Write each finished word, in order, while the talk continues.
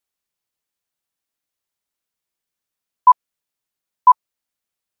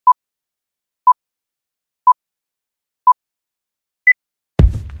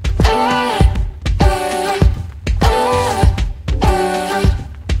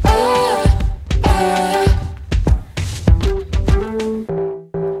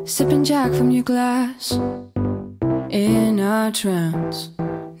Sipping Jack from your glass, in a trance,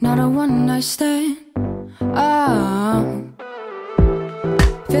 not a one-night stand. Oh,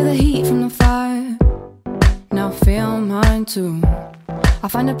 feel the heat from the fire, now feel mine too. I'll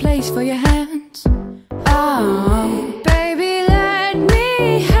find a place for your hands. Oh, baby, let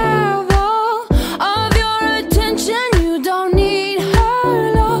me have all of your attention. You don't need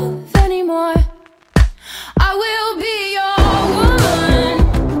her love anymore. I will be your woman.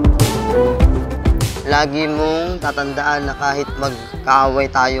 Lagi mong tatandaan na kahit magkaaway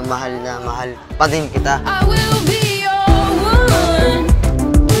tayo, mahal na mahal pa din kita. I will be your woman.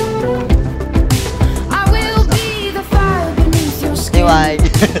 I will be the fire beneath your skin.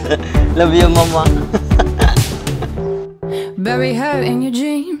 Love you, mama. Bury her in your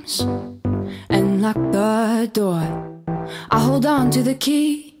dreams and lock the door. I hold on to the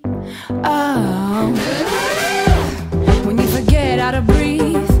key. Oh, when you forget how to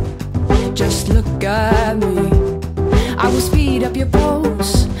breathe, just look at me. I will speed up your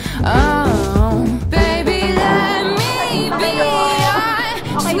pulse. Oh, baby, let me be your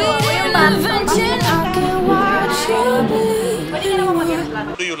sweet intervention. I can watch you bleed.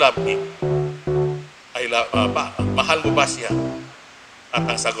 Do you love me? Mahal mo ba siya? At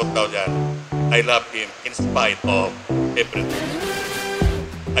ang sagot daw dyan, I love him in spite of everything.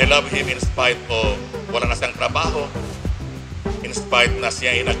 I love him in spite of wala na siyang trabaho, in spite na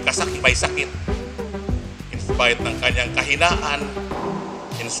siya ay may sakit, in spite ng kanyang kahinaan,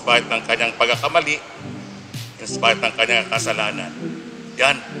 in spite ng kanyang pagkakamali, in spite ng kanyang kasalanan.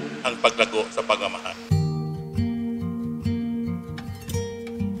 Yan ang paglago sa pagmamahal.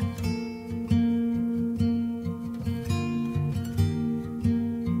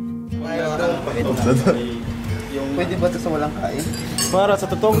 Pwede ba ito sa walang kain? Para sa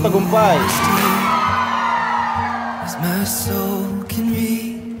totoong tagumpay. As my soul can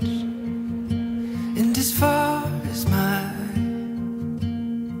reach, and as far as my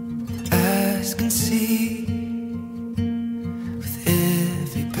eyes can see, with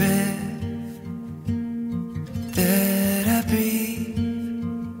every breath that I breathe,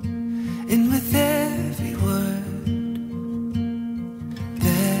 and with every word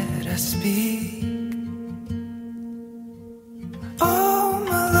that I speak. All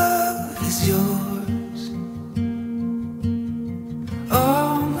my love is yours.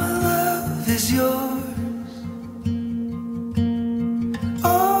 All my love is yours.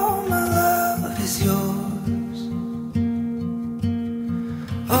 All my love is yours.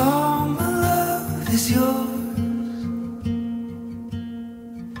 All my love is yours.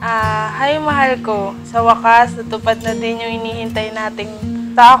 Hi, mahal ko. Sa wakas, natupad na din yung inihintay nating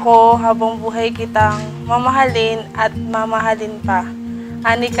sa ako habang buhay kitang mamahalin at mamahalin pa.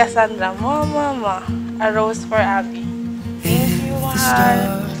 Anika Sandra, Mama, a rose for Abby. Thank you,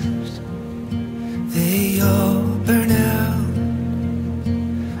 mahal. They all burn out.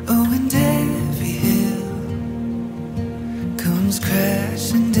 Oh, and every hill comes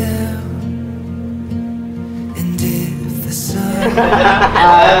crashing down. And if the sun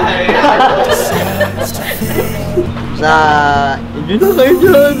decides to fade, Hindi na kayo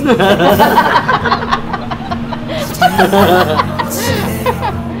dyan.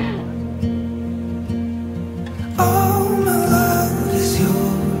 all my love is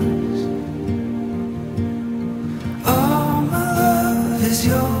yours. All my love is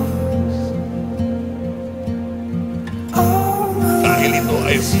yours. All my Dahil ito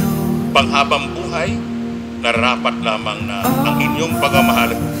ay panghabang buhay, nararapat lamang na ang inyong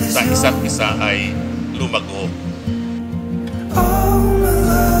pagmamahal sa isa't isa ay lumago. all my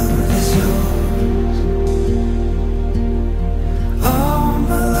love is yours. All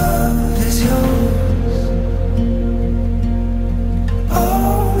my love is yours.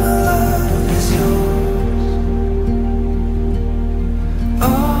 All my love is yours.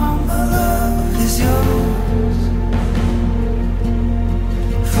 All my love is yours.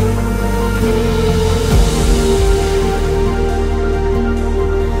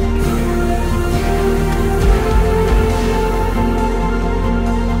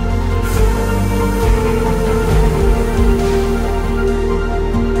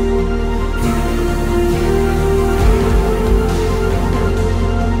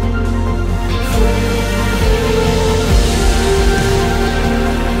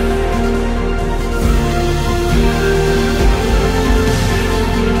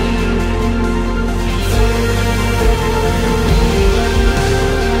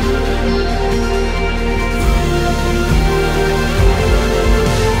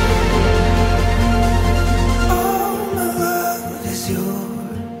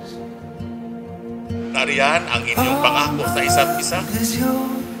 yan ang inyong pangako sa isa't isa,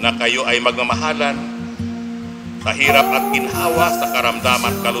 na kayo ay magmamahalan sa hirap at ginhawa, sa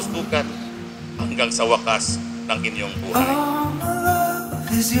karamdaman, kalusugan, hanggang sa wakas ng inyong buhay.